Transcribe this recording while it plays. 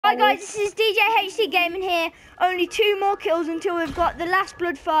Hi guys, this is DJ HC Gaming here. Only 2 more kills until we've got the last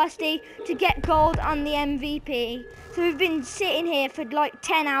Bloodthirsty to get gold on the MVP. So we've been sitting here for like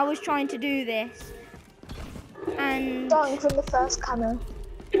 10 hours trying to do this. And starting from the first camo.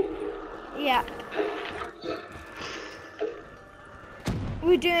 yeah.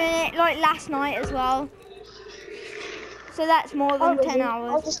 We're doing it like last night as well. So that's more than 10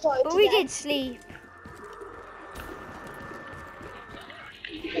 hours. But we did sleep.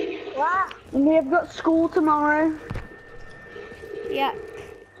 Wow. And we have got school tomorrow. Yep.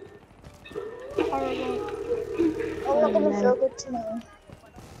 Horrible. I'm not gonna feel good tomorrow.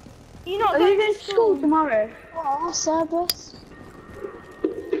 You're not Are going you going to school tomorrow? Oh, Cerberus.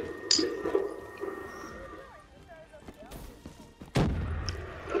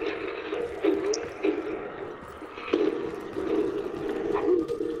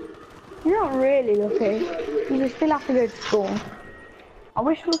 You're not really lucky. You just still have to go to school.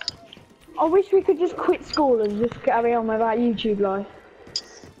 I wish we could just quit school and just carry on with our YouTube life.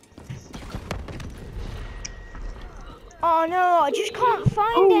 Oh no, I just can't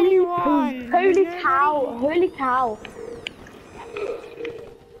find anyone. Holy cow! Holy cow!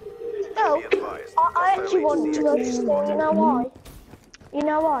 No, I actually want to go to school. You know why? You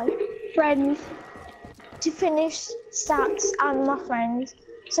know why? Friends. To finish stats and my friends.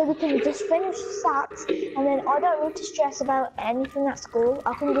 So we can just finish stats and then I don't need to stress about anything at school.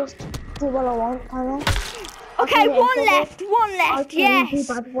 I can just do what I want, kind of. Okay, one left, yes.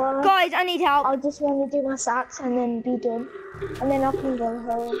 Guys, I need help. I just want to do my stats and then be done. And then I can go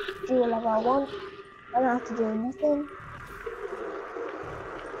home, do whatever I want. I don't have to do nothing.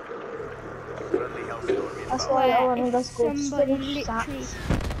 That's why I want to go to school. Somebody literally comes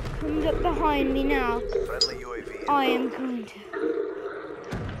up behind me now. I am going to.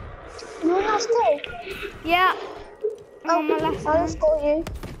 You're not stay? Yeah. Oh, my last I'll escort you.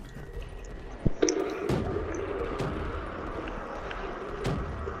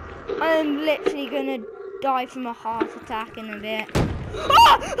 I'm literally gonna die from a heart attack in a bit.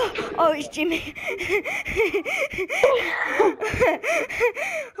 Oh, it's Jimmy.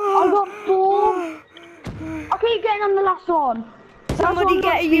 I got 4. I keep getting on the last one. Somebody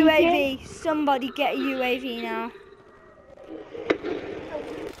get a UAV. Somebody get a UAV now.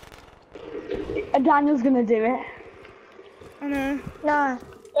 And Daniel's gonna do it. I know. Nah,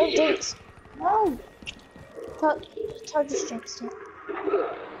 don't jinx. No. Todd just jinxed it.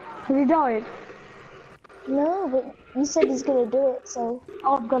 Has he died? No, but you said he's gonna do it, so.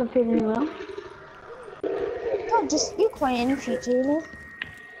 Oh, I've got a feeling he will. Todd, just you quiet in the future, you know?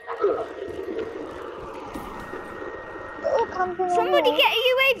 Oh, camping. Somebody get a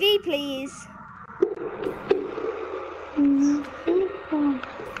UAV, please.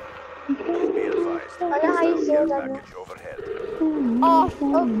 I know how you feel, Daniel.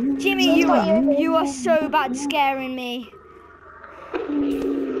 Oh, Jimmy, you are so bad scaring me.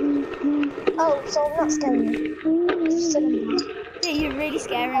 Oh, so I'm not scaring you. Yeah, you're really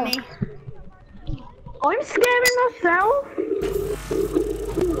scaring me. I'm scaring myself.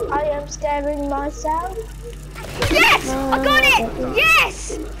 I am scaring myself. Yes! I got it!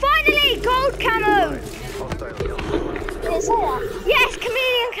 Yes! Finally! Gold camo! Did it say that? Yes!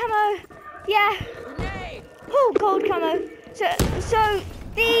 Chameleon camo! Yeah. Oh, gold camo. So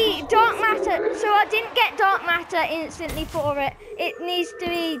the dark matter. So I didn't get dark matter instantly for it. It needs to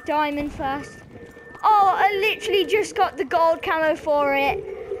be diamond first. Oh, I literally just got the gold camo for it.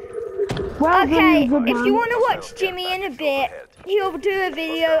 Well, okay, if you want to watch Jimmy in a bit, he'll do a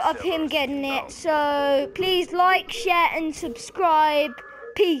video of him getting it. So please like, share and subscribe.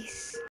 Peace.